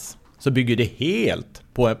presenteras. så bygger det helt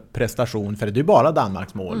på prestation, för det är bara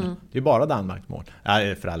Danmarks mål. Det är bara Danmarks mål.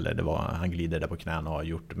 Ja, för alla, han glider där på knäna och har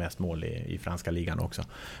gjort mest mål i franska ligan också.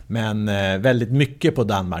 Men väldigt mycket på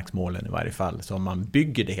Danmarks målen i varje fall, som man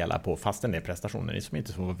bygger det hela på, fastän det är prestationen som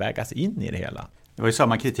inte får vägas in i det hela. Det var ju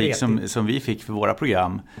samma kritik som vi fick för våra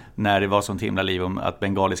program när det var sånt himla liv om att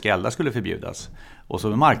bengaliska eldar skulle förbjudas. Och så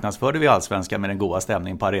marknadsförde vi allsvenskan med den goda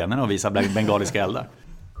stämningen på arenan och visade bengaliska eldar.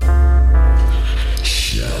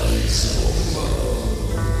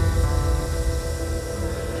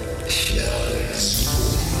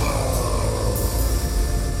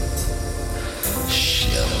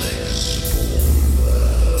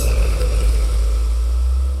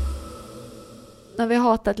 När vi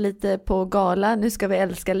hatat lite på gala, nu ska vi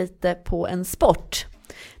älska lite på en sport.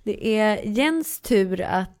 Det är Jens tur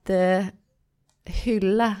att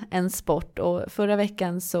hylla en sport, och förra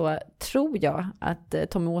veckan så tror jag att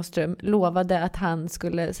Tommy Åström lovade att han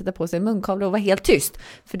skulle sätta på sig munkavle och vara helt tyst,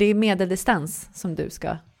 för det är medeldistans som du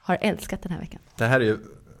har älskat den här veckan. Det här är ju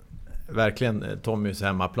verkligen Tommys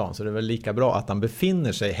hemmaplan, så det är väl lika bra att han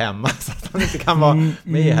befinner sig hemma så att han inte kan vara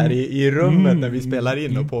med här i rummet när vi spelar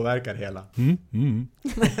in och påverkar hela.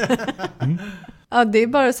 Ja, det är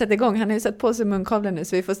bara att sätta igång. Han har ju satt på sig munkavlen nu,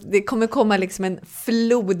 så det kommer komma liksom en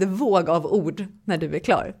flodvåg av ord när du är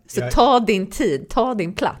klar. Så ta din tid, ta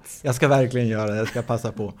din plats. Jag ska verkligen göra det, jag ska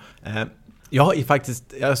passa på.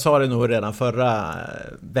 Jag sa det nog redan förra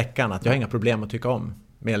veckan att jag har inga problem att tycka om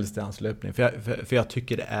medeldistanslöpning, för jag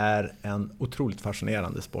tycker det är en otroligt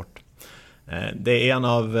fascinerande sport. Det är en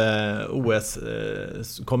av OS,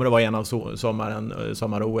 kommer att vara en av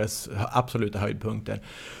sommar-OS absoluta höjdpunkter.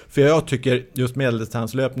 För jag tycker just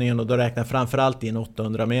medeldistanslöpningen, och då räknar jag framförallt in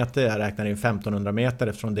 800 meter, jag räknar in 1500 meter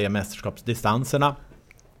eftersom det är mästerskapsdistanserna.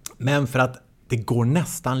 Men för att det går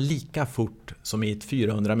nästan lika fort som i ett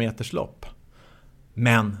 400 meters lopp.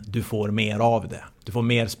 Men du får mer av det. Du får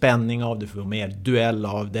mer spänning av det, du får mer duell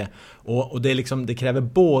av det. Och det är liksom, det kräver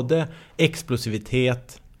både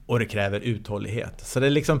explosivitet och det kräver uthållighet. Så det är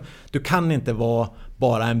liksom, du kan inte vara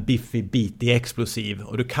bara en biffig, bitig, explosiv,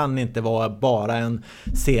 och du kan inte vara bara en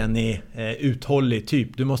senig, uthållig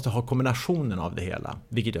typ. Du måste ha kombinationen av det hela,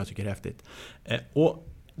 vilket jag tycker är häftigt. Och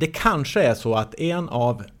det kanske är så att en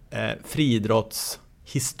av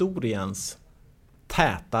friidrottshistoriens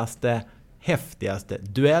tätaste, häftigaste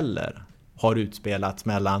dueller har utspelats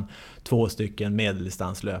mellan två stycken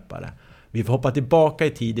medeldistanslöpare. Vi får hoppa tillbaka i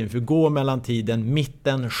tiden, vi får gå mellan tiden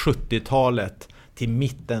mitten 70-talet till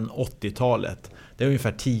mitten 80-talet. Det är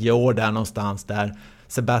ungefär 10 år där någonstans, där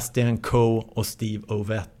Sebastian Coe och Steve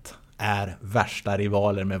Ovett är värsta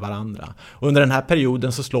rivaler med varandra. Och under den här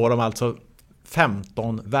perioden så slår de alltså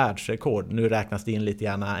 15 världsrekord. Nu räknas det in lite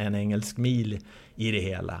grann en engelsk mil i det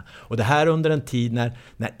hela. Och det här under en tid när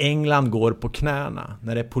England går på knäna,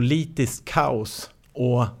 när det är politiskt kaos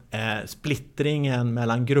och splittringen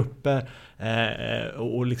mellan grupper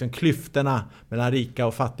och liksom klyftorna mellan rika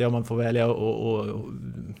och fattiga, om man får välja och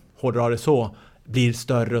hårdra det så, blir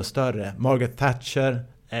större och större. Margaret Thatcher,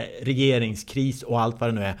 regeringskris och allt vad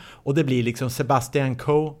det nu är. Och det blir liksom Sebastian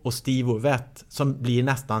Coe och Steve Ovett som blir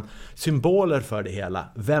nästan symboler för det hela.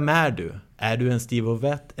 Vem är du? Är du en Steve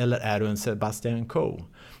Ovett eller är du en Sebastian Coe?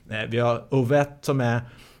 Vi har Ovett som är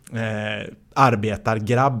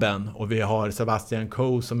arbetargrabben, och vi har Sebastian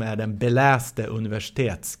Coe som är den beläste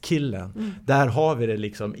universitetskillen. Där har vi det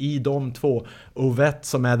liksom i de två. Ovett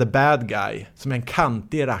som är the bad guy, som är en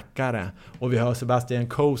kantig rackare, och vi har Sebastian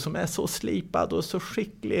Coe som är så slipad och så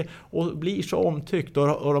skicklig och blir så omtyckt,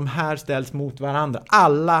 och de här ställs mot varandra.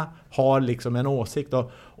 Alla har liksom en åsikt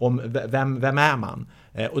om vem är man.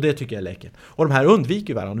 Och det tycker jag är läckert. Och de här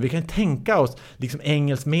undviker varandra. Vi kan tänka oss liksom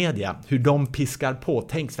engelsk media, hur de piskar på.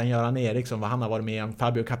 Tänk Sven-Göran Eriksson, vad han har varit med om,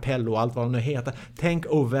 Fabio Capello och allt vad de nu heter. Tänk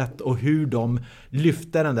Ovett och hur de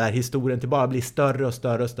lyfter den där historien till bara bli större och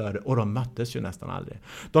större och större. Och de möttes ju nästan aldrig.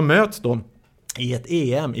 De möts då i ett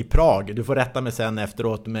EM i Prag. Du får rätta mig sen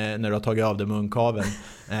efteråt när du har tagit av dig munkaveln,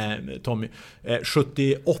 Tommy.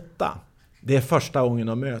 78. Det är första gången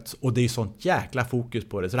de möts, och det är sånt jäkla fokus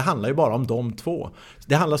på det. Så det handlar ju bara om de två.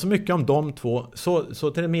 Det handlar så mycket om de två,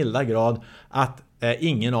 så till en milda grad att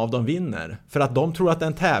ingen av dem vinner. För att de tror att det är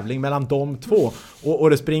en tävling mellan de två. Och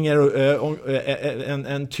det springer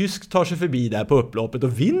en tysk tar sig förbi där på upploppet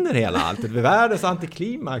och vinner hela allt. Det är världens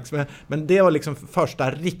antiklimax. Men det var liksom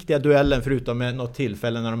första riktiga duellen, förutom med något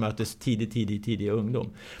tillfälle när de möttes tidig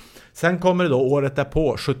ungdom. Sen kommer det då året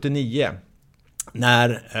därpå, 79.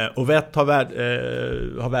 När Ovett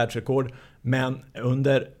har världsrekord, men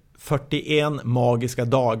under 41 magiska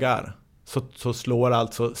dagar så slår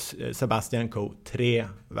alltså Sebastian Coe 3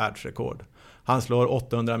 världsrekord. Han slår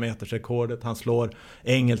 800 meters rekordet, han slår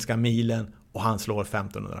engelska milen och han slår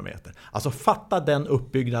 1500 meter. Alltså fatta den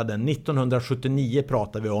uppbyggnaden. 1979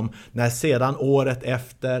 pratar vi om, när sedan året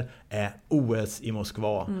efter är OS i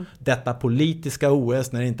Moskva. Detta politiska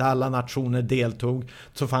OS, när inte alla nationer deltog,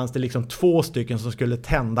 så fanns det liksom 2 stycken som skulle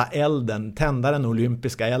tända den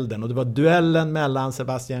olympiska elden. Och det var duellen mellan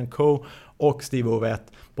Sebastian Coe och Steve Ovett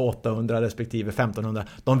på 800 respektive 1500.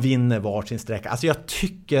 De vinner varsin sträcka. Alltså jag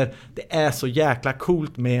tycker det är så jäkla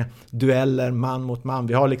coolt med dueller man mot man.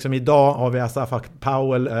 Vi har liksom idag har vi Asaf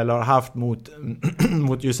Powell eller har haft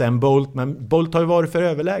mot Usain Bolt, men Bolt har ju varit för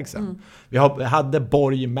överlägsen. Vi hade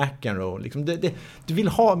Borg McEnroe. Liksom du vill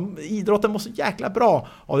ha, idrotten måste jäkla bra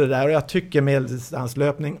av det där, och jag tycker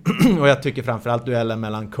medeldistanslöpning och jag tycker framförallt duellen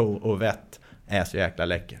mellan Coe och Ovett är så jäkla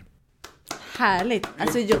läcker. Härligt.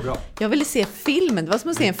 Alltså jag ville se filmen. Det var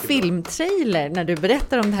som att se en filmtrailer när du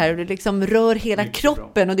berättar om det här och du liksom rör hela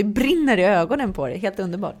kroppen och det brinner i ögonen på dig. Helt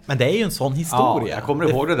underbart. Men det är ju en sån historia. Ja, jag kommer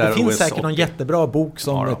ihåg det där. Det finns säkert någon jättebra bok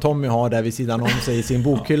som Tommy har där vid sidan om sig i sin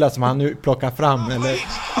bokhylla som han nu plockar fram. Eller...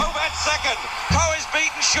 Ovett second. Coe is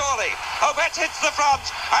beaten surely. Ovett hits the front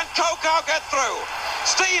and Coe can't get through.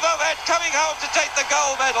 Steve Ovett coming home to take the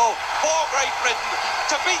gold medal for Great Britain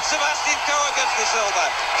to beat Sebastian Coe against the silver.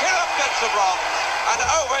 Kirrup gets the bronze and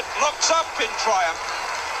Ovett looks up in triumph.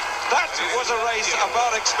 That was a race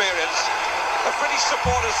about experience. The British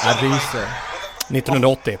supporters celebrate.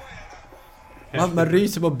 1980. Man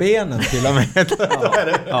ryser på benen till och med.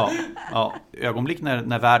 Ja. Ögonblick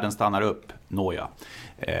när världen stannar upp, nåja.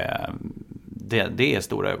 Det är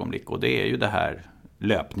stora ögonblick, och det är ju det här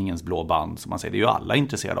löpningens blå band som man säger. Det är ju alla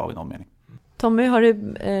intresserade av i någon mening. Tommy, har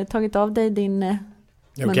du tagit av dig din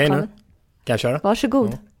Okej nu? Kan jag köra?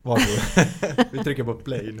 Varsågod. Ja, varsågod. Vi trycker på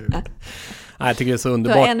play nu. Nej, jag tycker det är så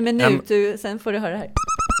underbart. Du har 1 minut, sen får du höra det här.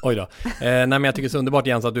 Oj då. Nej, men jag tycker det är så underbart,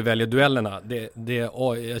 Jens, att du väljer duellerna.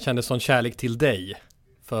 Jag kände sån kärlek till dig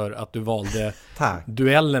för att du valde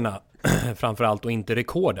duellerna framförallt och inte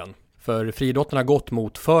rekorden. För friidrotten har gått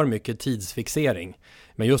mot för mycket tidsfixering.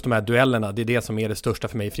 Men just de här duellerna, det är det som är det största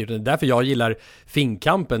för mig i friidrotten. Därför jag gillar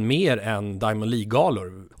finkampen mer än Diamond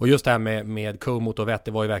League-galor. Och just det här med Coe mot Ovett,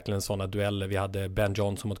 det var ju verkligen sådana dueller. Vi hade Ben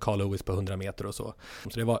Johnson mot Carl Lewis på 100 meter och så.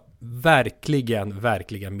 Så det var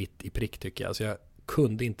verkligen mitt i prick, tycker jag. Så jag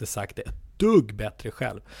kunde inte sagt det ett dugg bättre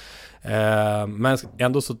själv. Men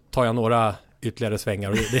ändå så tar jag några ytterligare svängar.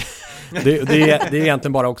 Och det är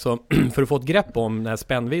egentligen bara också för att få ett grepp om den här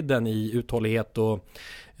spännvidden i uthållighet och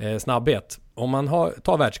snabbhet. Om man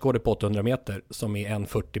tar världsrekordet på 800 meter som är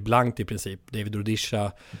 1:40 blankt i princip, David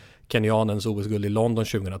Rudisha, kenyanens OS-guld i London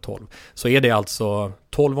 2012, så är det alltså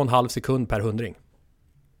 12,5 sekund per hundring.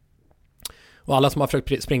 Och alla som har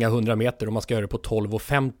försökt springa 100 meter, och man ska göra det på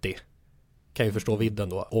 12,50, kan ju förstå vidden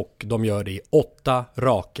då, och de gör det i 8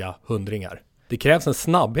 raka hundringar. Det krävs en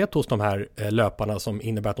snabbhet hos de här löparna som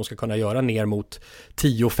innebär att de ska kunna göra ner mot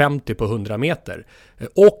 10,50 på 100 meter.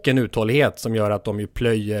 Och en uthållighet som gör att de ju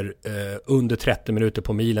plöjer under 30 minuter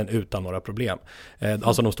på milen utan några problem.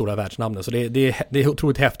 Alltså de stora världsnamnen. Så det är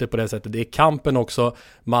otroligt häftigt på det sättet. Det är kampen också,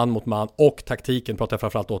 man mot man, och taktiken, pratar jag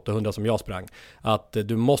framförallt 800 som jag sprang. Att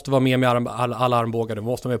du måste vara med alla armbågar, du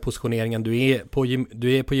måste vara med positioneringen. Du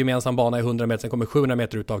är på gemensam bana i 100 meter, sen kommer 700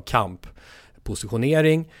 meter ut av kamp.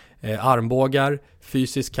 Positionering, armbågar,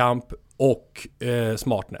 fysisk kamp och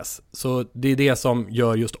smartness. Så det är det som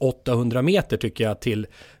gör just 800 meter, tycker jag, till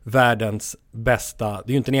världens bästa. Det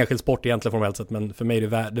är ju inte en enskild sport egentligen formellt sett, men för mig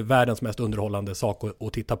är det världens mest underhållande sak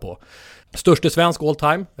att titta på. Störste svensk all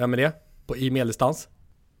time, vem är det? I medeldistans?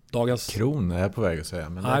 Dagens Kron är jag på väg att säga.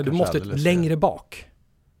 Men nej, du måste längre bak.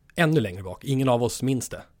 Ännu längre bak. Ingen av oss minns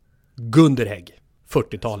det. Gunder Hägg,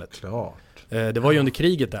 40-talet. Klart. Det var ju under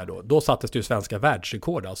kriget där då. Då sattes det ju svenska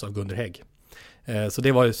världsrekord, alltså av Gunder Hägg. Så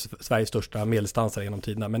det var ju Sveriges största medeldistansare genom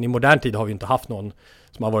tiderna. Men i modern tid har vi inte haft någon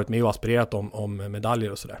som har varit med och aspirerat om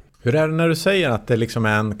medaljer och sådär. Hur är det när du säger att det liksom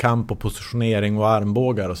är en kamp på positionering och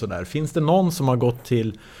armbågar och sådär? Finns det någon som har gått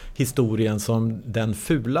till historien som den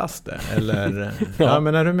fulaste? Eller, ja,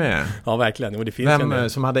 men är du med? Ja, verkligen. Och det finns vem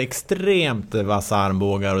som hade extremt vassa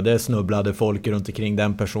armbågar och det snubblade folk runt omkring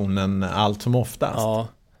den personen allt som oftast? Ja.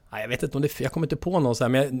 Jag vet inte om jag kommer inte på någon så här,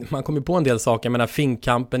 men man kommer på en del saker. Jag menar,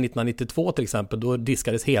 finkampen 1992 till exempel, då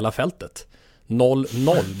diskades hela fältet.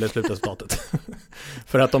 0-0 blev slutresultatet.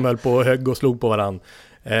 För att de höll på och högg och slog på varandra.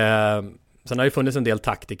 Sen har det funnits en del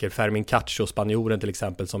taktiker, Fermin Cacho, spanjoren till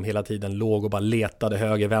exempel, som hela tiden låg och bara letade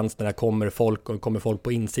höger, vänster, när kommer folk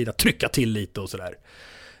på insida, trycka till lite och sådär.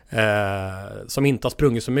 Som inte har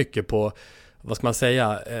sprungit så mycket på, vad ska man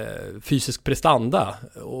säga, fysisk prestanda,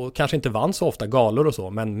 och kanske inte vann så ofta galor och så,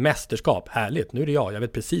 men mästerskap, härligt, nu är det jag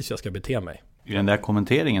vet precis hur jag ska bete mig. I den där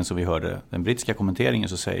kommenteringen som vi hörde, den brittiska kommenteringen,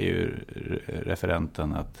 så säger ju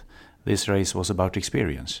referenten att this race was about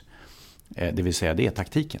experience. Det vill säga det är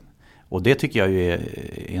taktiken. Och det tycker jag ju är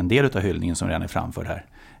en del av hyllningen som redan är framför här.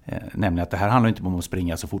 Nämligen att det här handlar inte om att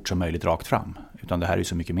springa så fort som möjligt rakt fram. Utan det här är ju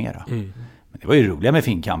så mycket mera. Men det var ju roliga med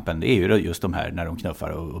finkampen. Det är ju just de här när de knuffar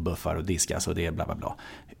och buffar och diskas och det är bla bla bla.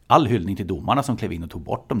 All hyllning till domarna som klev in och tog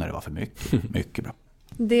bort dem när det var för mycket. Mycket bra.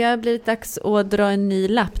 Det har blivit dags att dra en ny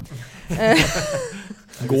lapp.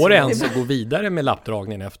 Går det ens att gå vidare med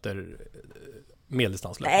lappdragningen efter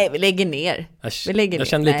medeldistanslöp? Nej, vi lägger ner. Jag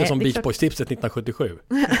känner lite som Beach Boys-tipset 1977.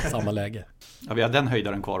 Samma läge. Ja, vi har den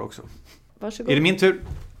höjdaren kvar också. Varsågod. Är det min tur?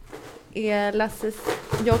 Lasses...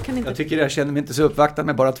 Jag tycker jag känner mig inte så uppvaktad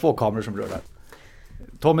med bara 2 kameror som rullar.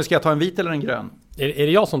 Tommy, ska jag ta en vit eller en grön? Är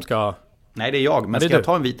det jag som ska... Nej, det är jag. Men ska jag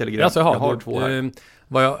ta en vit eller grön? Jag har 2 här.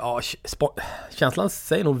 Känslan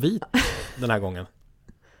säger nog vit den här gången.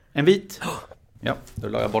 En vit? Ja, då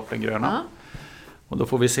la jag bort den gröna. Ja. Och då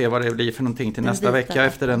får vi se vad det blir för någonting till nästa vecka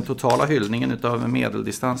efter den totala hyllningen utav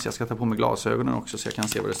medeldistans. Jag ska ta på mig glasögonen också så jag kan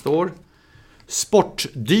se vad det står.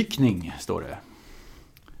 Sportdykning står det.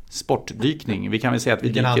 Sportdykning. Vi kan väl säga att vi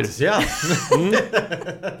dyker...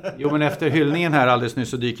 Jo, men efter hyllningen här alldeles nyss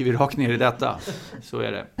så dyker vi rakt ner i detta. Så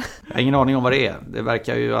är det. Jag har ingen aning om vad det är. Det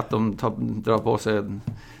verkar ju att de drar på sig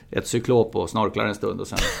ett cyklop och snorklar en stund och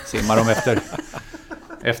sen simmar de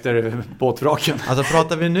efter båtvraken. Alltså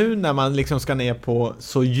pratar vi nu när man liksom ska ner på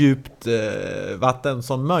så djupt vatten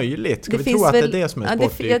som möjligt? Ska vi tro att det är det som är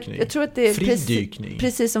sportdykning? Jag tror att det är fridykning.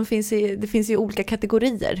 Precis som det finns ju olika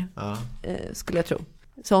kategorier, skulle jag tro.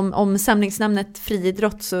 Så om samlingsnamnet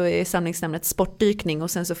friidrott så är samlingsnamnet sportdykning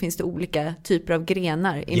och sen så finns det olika typer av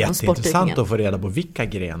grenar inom sportdykningen. Jätteintressant att få reda på vilka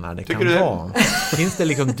grenar det kan vara. Finns det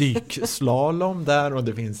liksom dykslalom där och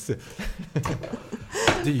det finns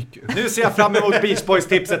dyk... Nu ser jag fram emot Beach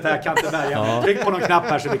Boys-tipset här, kan inte bärga. Ja. Tryck på någon knapp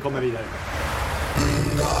här så vi kommer vidare.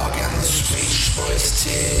 Dagens Beach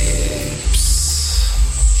Boys-tips.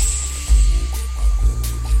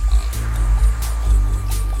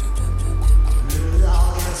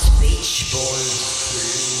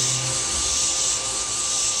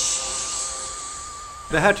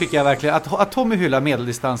 Det här tycker jag verkligen, att Tommy hyllar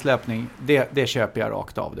medeldistanslöpning, det köper jag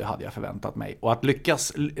rakt av, det hade jag förväntat mig. Och att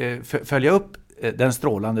lyckas följa upp den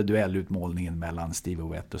strålande duellutmålningen mellan Steve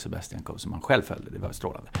Ovett och Sebastian Coe som han själv följde, det var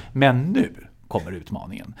strålande. Men nu kommer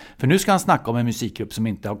utmaningen. För nu ska han snacka om en musikgrupp som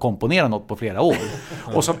inte har komponerat något på flera år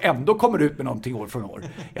och som ändå kommer ut med någonting år från år.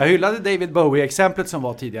 Jag hyllade David Bowie-exemplet som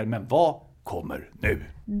var tidigare, men vad kommer nu?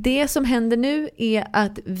 Det som händer nu är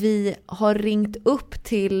att vi har ringt upp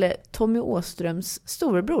till Tommy Åströms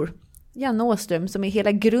storebror, Janne Åström, som är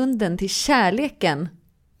hela grunden till kärleken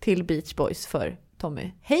till Beach Boys för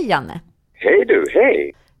Tommy. Hej Janne! Hej du,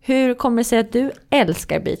 hej! Hur kommer det sig att du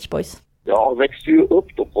älskar Beach Boys? Jag växte ju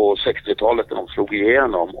upp då på 60-talet när de slog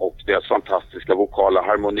igenom och deras fantastiska vokala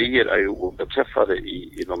harmonier är ju oöverträffade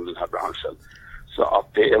inom den här branschen. Så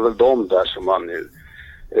att det är väl de där som man nu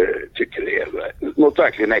tycker är något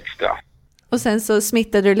verkligen extra. Och sen så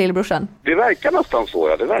smittade du lillebrorsan? Det verkar nästan så,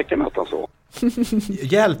 ja. Det verkar nästan så.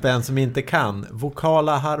 Hjälp en som inte kan.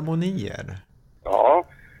 Vokala harmonier. Ja,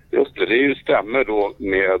 just det. Det är ju stämmer då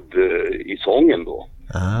med i sången då.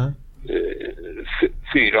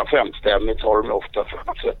 4-5-stämmigt har de ofta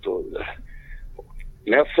framsett.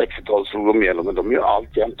 Med 60-talet slog de igenom, men de är ju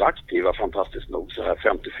alltjämt aktiva, fantastiskt nog, så här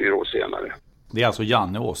 54 år senare. Det är alltså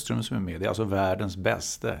Janne Åström som är med. Det är alltså världens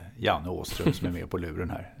bästa Janne Åström som är med på luren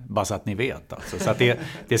här. Bara så att ni vet alltså. Så att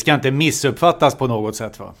det ska inte missuppfattas på något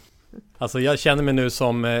sätt, va? Alltså jag känner mig nu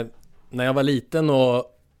som när jag var liten och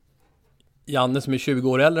Janne som är 20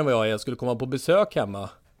 år äldre än vad jag är skulle komma på besök hemma.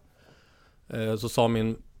 Så sa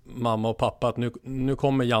min mamma och pappa att nu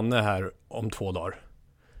kommer Janne här om 2 dagar.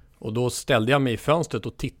 Och då ställde jag mig i fönstret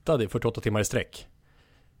och tittade i 48 timmar i sträck.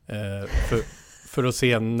 För att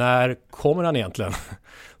se när kommer han egentligen.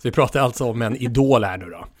 Så vi pratar alltså om en idol här nu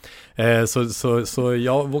då. Så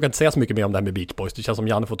jag vågar inte säga så mycket mer om det här med Beach Boys. Det känns som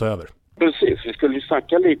Janne får ta över. Precis, vi skulle ju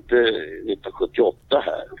snacka lite 1978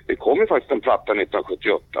 här. Det kom ju faktiskt en platta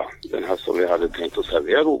 1978. Den här som vi hade tänkt att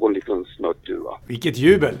servera någon liten snörtduva. Vilket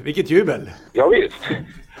jubel! Ja visst.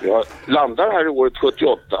 Jag landar här i året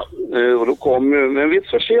 78 och då kom med en viss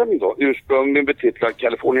försening då. Ursprungligen betitlad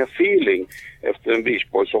California Feeling efter en Beach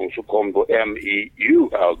Boys-sång så kom då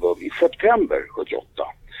MEU-album i september 78.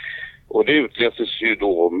 Och det utlöstes ju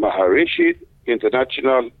då Maharishi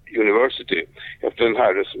International University efter en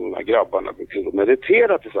herre som de här grabbarna kunde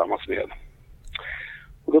meditera tillsammans med.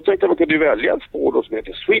 Och då tänkte jag man kunde välja ett spår då som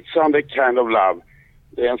heter Sweet Sunday Kind of Love.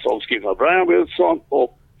 Det är en sång skriven av Brian Wilson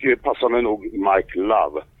och passande nog Mike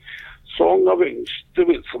Love. Sång av yngste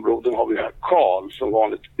vildsområden har vi här Karl som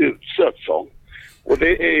vanligt utsökt sång. Och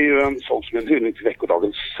det är ju en sång som är en hyllning till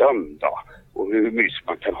veckodagens söndag och hur mysigt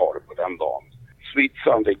man kan ha det på den dagen. Sweet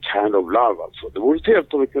Sunday Kind of Love alltså. Det vore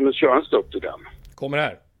trevligt om vi kunde köra en stubb till den. Kommer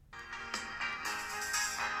här.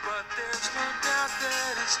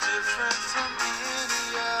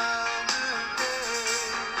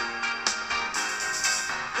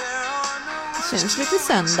 Känns lite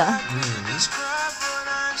söndag.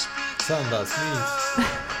 Söndagsmys.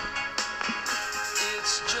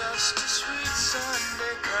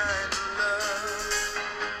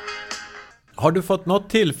 Har du fått något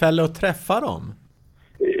tillfälle att träffa dem?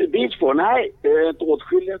 Beach Boys, nej.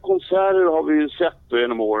 Åtskilliga konserter har vi ju sett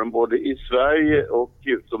genom åren, både i Sverige och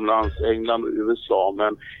utomlands, England och USA,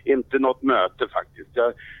 men inte något möte faktiskt.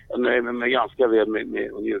 Jag nöjer mig ganska väl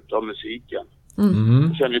med att njuta av musiken.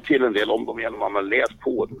 Jag känner ju till en del om dem genom att man läst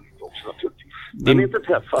på dem också naturligtvis. Men inte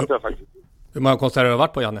träffat jag faktiskt. Hur många konserter har du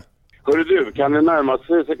varit på, Janne? Hörru du, kan det närma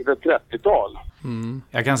sig säkert ett 30-tal?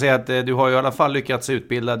 Jag kan säga att du har ju i alla fall lyckats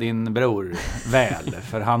utbilda din bror väl.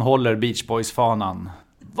 För han håller Beach Boys-fanan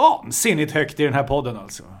vansinnigt högt i den här podden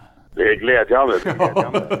alltså. Det är glädjande.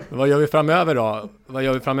 Vad gör vi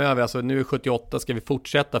framöver då? Alltså nu är 78, ska vi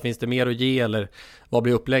fortsätta? Finns det mer att ge eller vad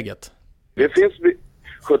blir upplägget? Det finns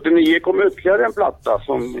 79 kommer ytterligare en platta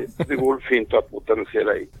som det går fint att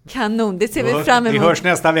botanisera i. Kanon, det ser vi fram emot. Vi hörs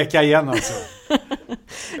nästa vecka igen alltså.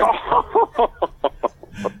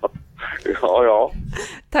 Ja.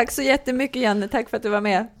 Tack så jättemycket, Janne, tack för att du var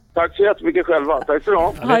med. Tack så jättemycket själva, tack så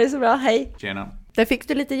bra. Ha det så bra, hej. Tjena. Där fick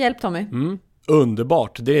du lite hjälp, Tommy.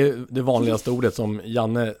 Underbart, det är det vanligaste ordet som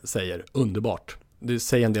Janne säger, underbart. Det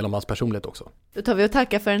säger en del om hans personlighet också. Då tar vi och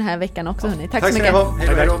tackar för den här veckan också, hörni. Tack så mycket.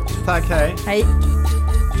 Hej. Tack, hej. Hej.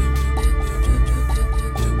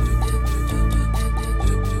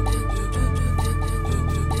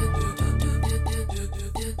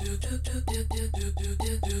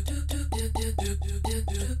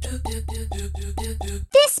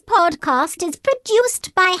 This podcast is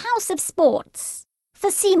produced by House of Sports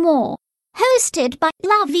for Seymour, hosted by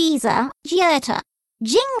Lavisa Giota.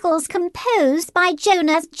 Jingles composed by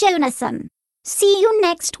Jonas Jonasson. See you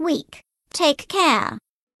next week. Take care.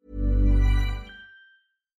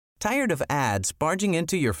 Tired of ads barging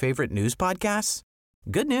into your favorite news podcasts?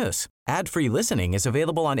 Good news. Ad-free listening is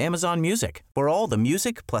available on Amazon Music for all the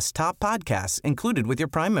music plus top podcasts included with your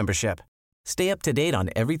Prime membership. Stay up to date on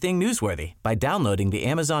everything newsworthy by downloading the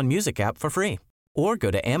Amazon Music app for free or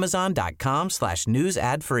go to amazon.com/news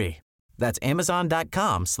ad free. That's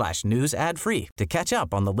amazon.com/news ad free to catch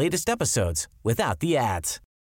up on the latest episodes without the ads.